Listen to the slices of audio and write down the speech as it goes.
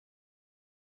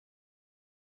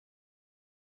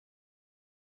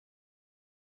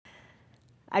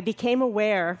I became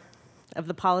aware of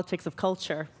the politics of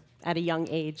culture at a young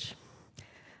age.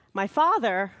 My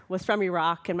father was from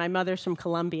Iraq, and my mother's from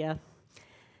Colombia.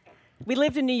 We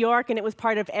lived in New York, and it was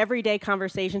part of everyday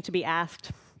conversation to be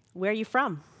asked, "Where are you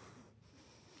from?"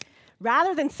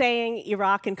 Rather than saying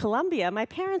Iraq and Colombia, my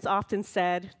parents often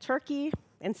said Turkey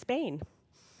and Spain.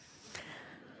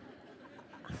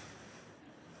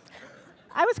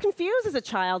 I was confused as a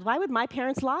child. Why would my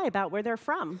parents lie about where they're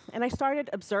from? And I started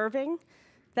observing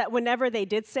that whenever they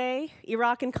did say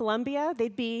Iraq and Colombia,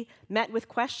 they'd be met with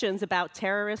questions about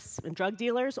terrorists and drug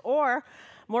dealers, or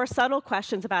more subtle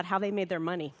questions about how they made their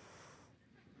money.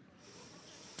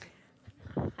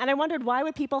 And I wondered, why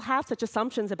would people have such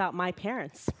assumptions about my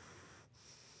parents?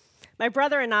 My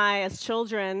brother and I, as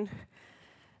children,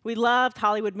 we loved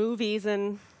Hollywood movies,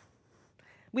 and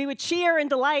we would cheer and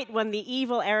delight when the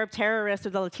evil Arab terrorist or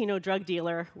the Latino drug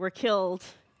dealer were killed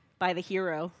by the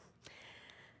hero.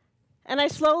 And I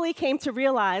slowly came to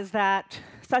realize that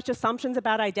such assumptions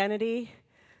about identity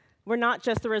were not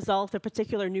just the result of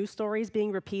particular news stories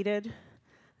being repeated,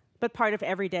 but part of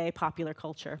everyday popular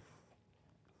culture.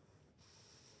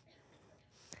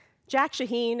 Jack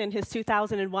Shaheen, in his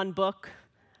 2001 book,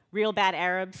 Real Bad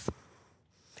Arabs,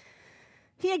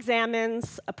 he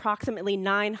examines approximately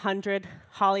 900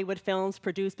 Hollywood films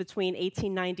produced between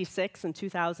 1896 and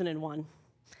 2001.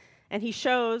 And he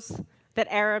shows that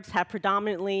Arabs have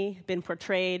predominantly been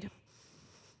portrayed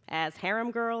as harem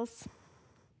girls,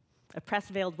 oppressed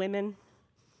veiled women,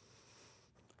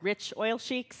 rich oil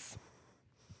sheiks,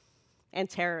 and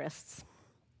terrorists.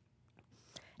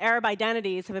 Arab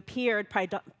identities have appeared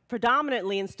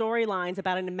predominantly in storylines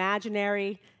about an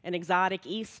imaginary and exotic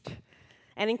East,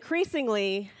 and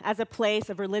increasingly as a place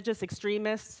of religious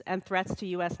extremists and threats to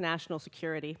US national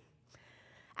security.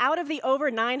 Out of the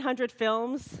over 900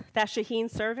 films that Shaheen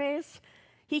surveys,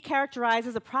 he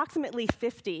characterizes approximately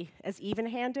 50 as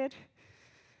even-handed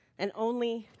and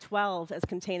only 12 as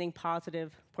containing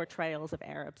positive portrayals of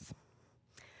Arabs.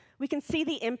 We can see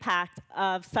the impact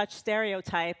of such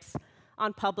stereotypes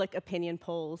on public opinion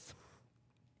polls.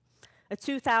 A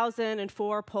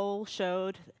 2004 poll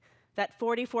showed that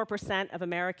 44% of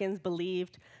Americans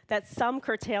believed that some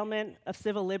curtailment of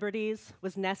civil liberties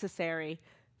was necessary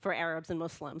for Arabs and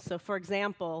Muslims. So, for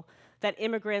example, that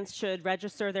immigrants should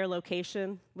register their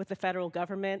location with the federal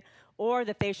government, or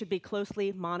that they should be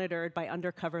closely monitored by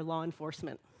undercover law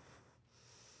enforcement.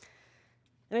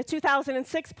 And a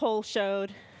 2006 poll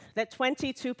showed that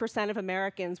 22% of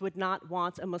Americans would not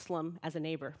want a Muslim as a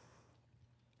neighbor.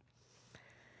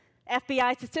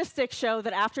 FBI statistics show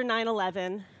that after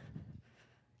 9/11,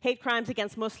 hate crimes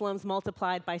against Muslims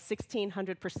multiplied by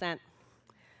 1,600%.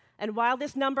 And while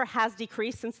this number has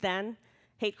decreased since then,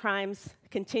 hate crimes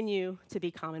continue to be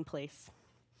commonplace.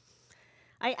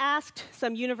 I asked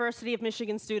some University of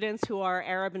Michigan students who are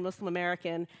Arab and Muslim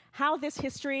American how this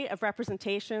history of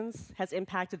representations has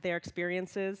impacted their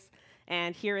experiences,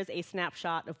 and here is a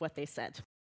snapshot of what they said.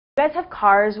 Do you guys have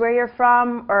cars where you're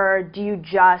from, or do you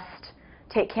just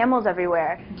take camels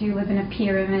everywhere? Do you live in a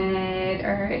pyramid,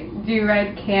 or do you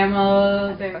ride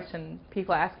camels? Question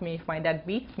people ask me if my dad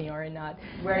beats me or not.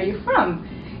 Where are you from?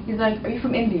 He's like, are you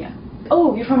from India?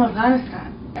 Oh, you're from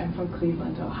Afghanistan. I'm from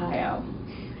Cleveland, Ohio.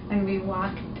 And we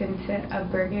walked into a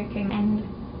Burger King,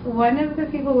 and one of the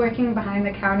people working behind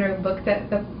the counter looked at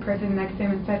the person next to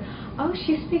him and said, oh,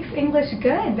 she speaks English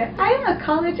good. I am a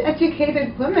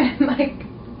college-educated woman. Like,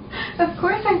 of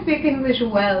course I speak English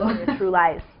well. True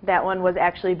Lies. That one was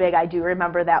actually big. I do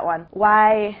remember that one.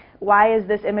 Why is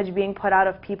this image being put out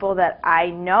of people that I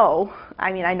know?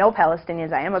 I mean, I know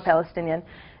Palestinians. I am a Palestinian.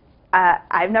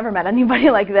 I've never met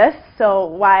anybody like this. So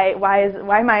why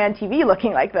am I on TV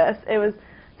looking like this? It was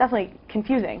definitely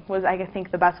confusing, was I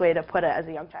think the best way to put it as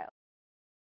a young child.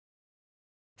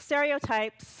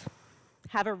 Stereotypes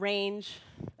have a range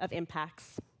of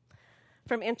impacts,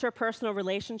 from interpersonal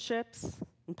relationships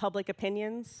and public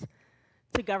opinions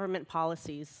to government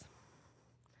policies.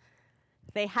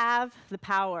 They have the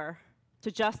power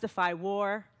to justify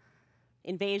war,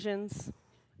 invasions,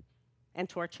 and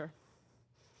torture.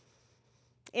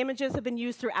 Images have been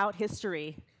used throughout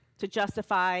history to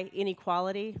justify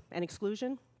inequality and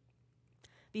exclusion.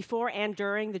 Before and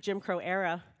during the Jim Crow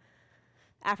era,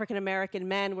 African American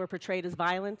men were portrayed as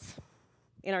violent,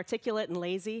 inarticulate, and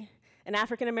lazy, and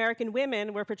African American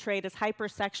women were portrayed as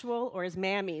hypersexual or as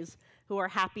mammies who are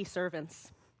happy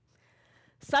servants.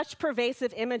 Such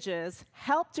pervasive images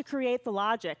helped to create the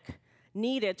logic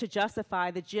needed to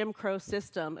justify the Jim Crow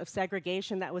system of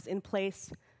segregation that was in place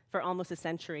for almost a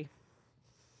century.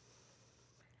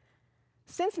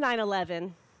 Since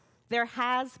 9/11, there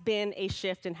has been a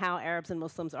shift in how Arabs and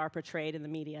Muslims are portrayed in the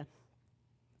media.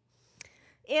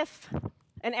 if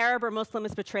an Arab or Muslim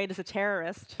is portrayed as a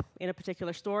terrorist in a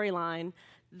particular storyline,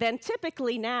 then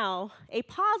typically now a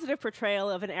positive portrayal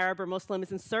of an Arab or Muslim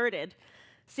is inserted,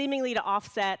 seemingly to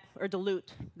offset or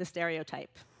dilute the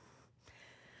stereotype.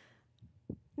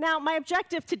 Now, my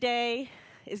objective today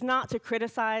is not to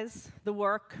criticize the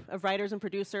work of writers and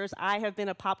producers. I have been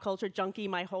a pop culture junkie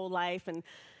my whole life, and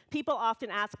people often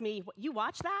ask me, "You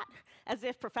watch that?" As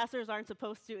if professors aren't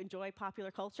supposed to enjoy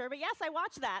popular culture. But yes, I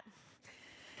watch that.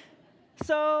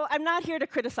 So I'm not here to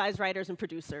criticize writers and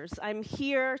producers. I'm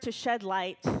here to shed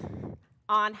light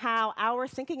on how our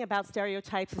thinking about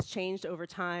stereotypes has changed over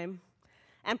time,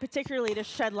 and particularly to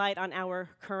shed light on our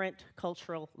current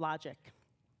cultural logic.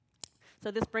 So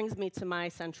this brings me to my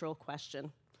central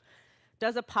question.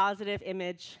 Does a positive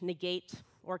image negate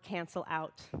or cancel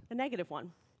out a negative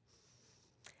one?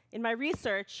 In my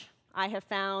research, I have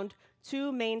found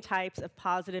two main types of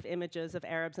positive images of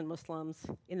Arabs and Muslims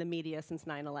in the media since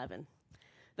 9/11.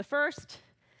 The first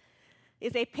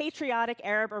is a patriotic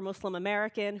Arab or Muslim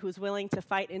American who's willing to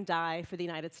fight and die for the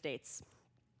United States.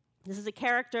 This is a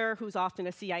character who's often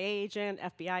a CIA agent,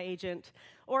 FBI agent,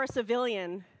 or a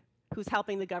civilian who's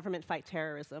helping the government fight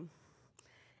terrorism.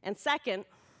 And second,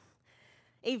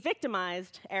 a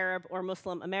victimized Arab or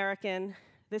Muslim American.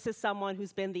 This is someone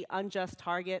who's been the unjust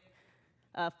target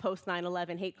of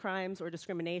post-9/11 hate crimes or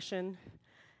discrimination.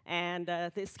 And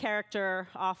this character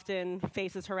often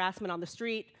faces harassment on the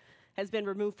street, has been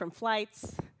removed from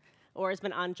flights, or has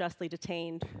been unjustly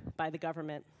detained by the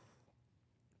government.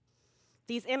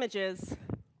 These images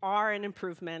are an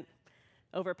improvement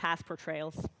over past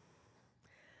portrayals.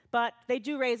 But they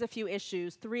do raise a few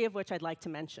issues, three of which I'd like to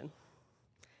mention.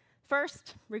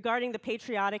 First, regarding the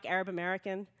patriotic Arab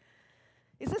American,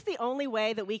 is this the only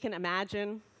way that we can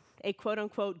imagine a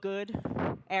quote-unquote good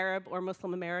Arab or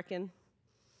Muslim American?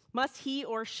 Must he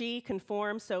or she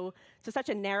conform to such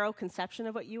a narrow conception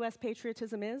of what US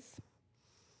patriotism is?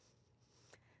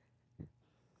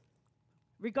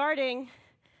 Regarding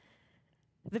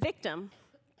the victim,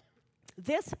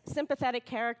 this sympathetic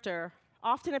character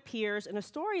often appears in a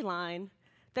storyline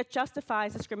that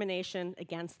justifies discrimination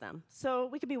against them. So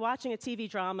we could be watching a TV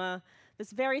drama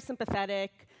that's very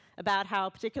sympathetic about how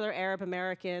a particular Arab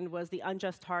American was the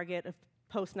unjust target of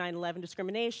post-9/11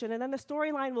 discrimination, and then the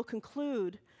storyline will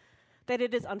conclude that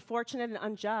it is unfortunate and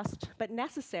unjust, but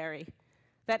necessary,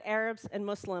 that Arabs and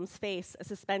Muslims face a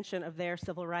suspension of their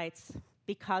civil rights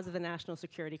because of the national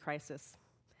security crisis.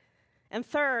 And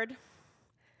third,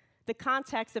 the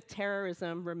context of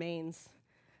terrorism remains.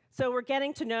 So we're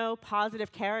getting to know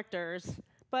positive characters,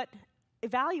 but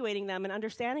evaluating them and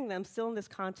understanding them still in this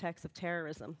context of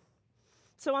terrorism.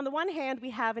 So on the one hand, we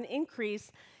have an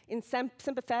increase in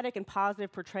sympathetic and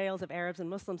positive portrayals of Arabs and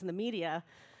Muslims in the media,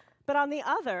 but on the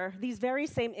other, these very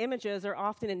same images are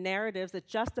often in narratives that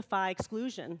justify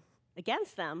exclusion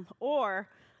against them or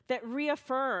that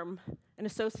reaffirm an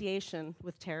association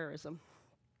with terrorism.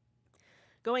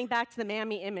 Going back to the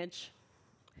Mammy image,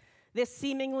 this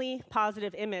seemingly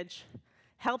positive image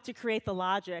helped to create the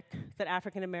logic that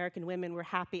African American women were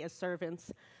happy as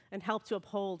servants and helped to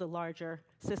uphold a larger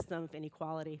system of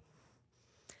inequality.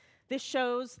 This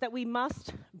shows that we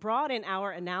must broaden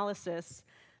our analysis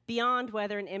beyond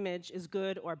whether an image is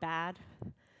good or bad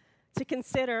to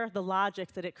consider the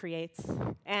logics that it creates,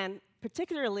 and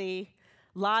particularly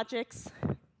logics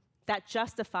that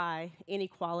justify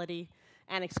inequality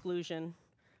and exclusion,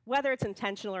 whether it's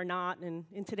intentional or not, and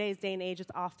in today's day and age,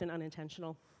 it's often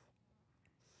unintentional.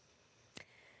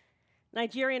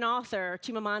 Nigerian author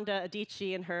Chimamanda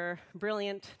Adichie, in her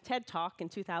brilliant TED Talk in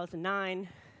 2009,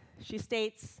 she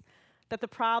states that the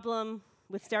problem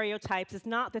with stereotypes is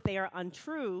not that they are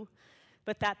untrue,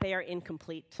 but that they are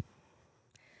incomplete.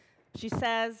 She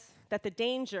says that the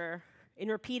danger in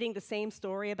repeating the same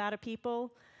story about a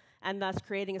people and thus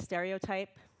creating a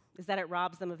stereotype is that it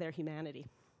robs them of their humanity.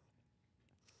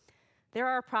 There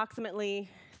are approximately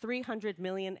 300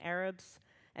 million Arabs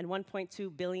and 1.2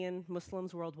 billion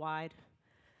Muslims worldwide.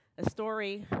 A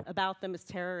story about them as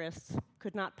terrorists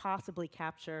could not possibly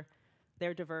capture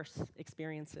their diverse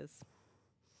experiences.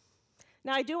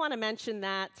 Now, I do want to mention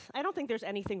that I don't think there's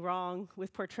anything wrong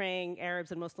with portraying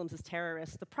Arabs and Muslims as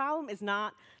terrorists. The problem is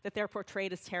not that they're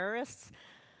portrayed as terrorists.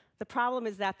 The problem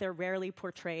is that they're rarely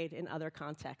portrayed in other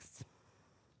contexts.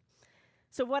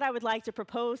 So what I would like to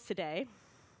propose today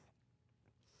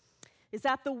is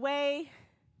that the way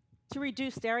to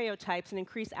reduce stereotypes and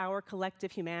increase our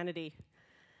collective humanity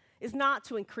is not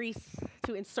to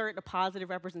insert a positive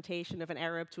representation of an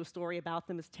Arab to a story about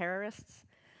them as terrorists,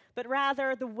 but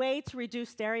rather the way to reduce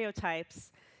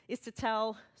stereotypes is to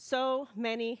tell so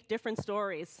many different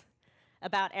stories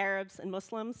about Arabs and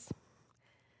Muslims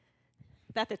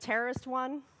that the terrorist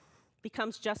one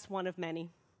becomes just one of many.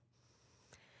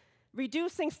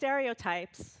 Reducing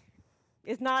stereotypes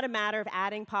is not a matter of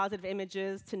adding positive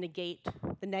images to negate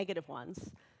the negative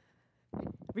ones.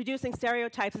 Reducing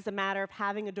stereotypes is a matter of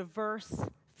having a diverse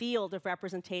field of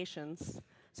representations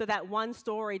so that one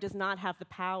story does not have the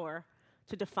power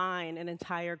to define an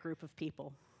entire group of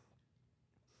people.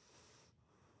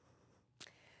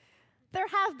 There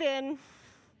have been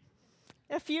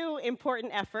a few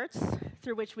important efforts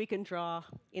through which we can draw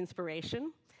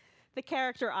inspiration. The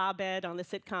character Abed on the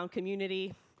sitcom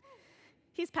Community,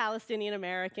 he's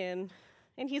Palestinian-American,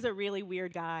 and he's a really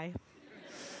weird guy.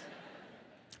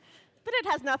 But it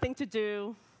has nothing to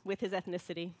do with his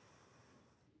ethnicity.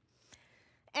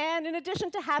 And in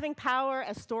addition to having power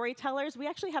as storytellers, we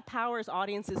actually have power as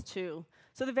audiences too.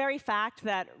 So the very fact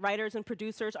that writers and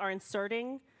producers are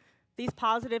inserting these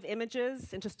positive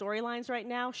images into storylines right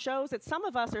now shows that some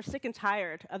of us are sick and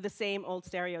tired of the same old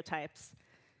stereotypes.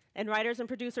 And writers and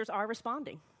producers are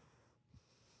responding.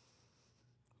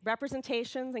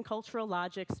 Representations and cultural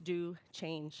logics do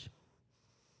change.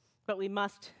 But we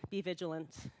must be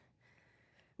vigilant.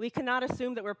 We cannot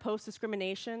assume that we're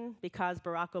post-discrimination because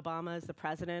Barack Obama is the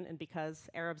president and because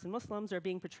Arabs and Muslims are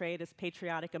being portrayed as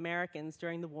patriotic Americans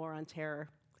during the war on terror.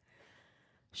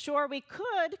 Sure, we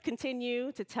could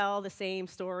continue to tell the same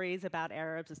stories about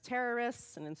Arabs as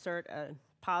terrorists and insert a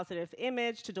positive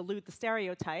image to dilute the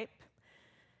stereotype.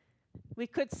 We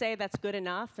could say that's good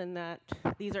enough and that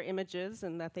these are images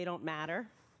and that they don't matter.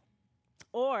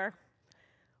 Or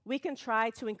we can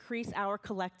try to increase our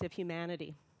collective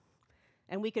humanity.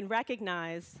 And we can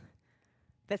recognize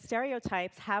that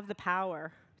stereotypes have the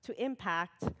power to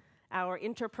impact our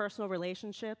interpersonal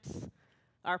relationships,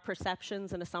 our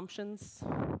perceptions and assumptions,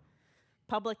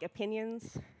 public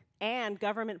opinions, and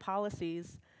government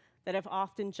policies that have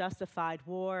often justified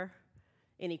war,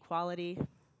 inequality,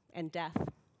 and death.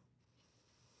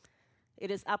 It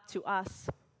is up to us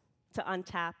to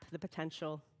untap the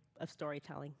potential of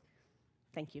storytelling.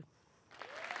 Thank you.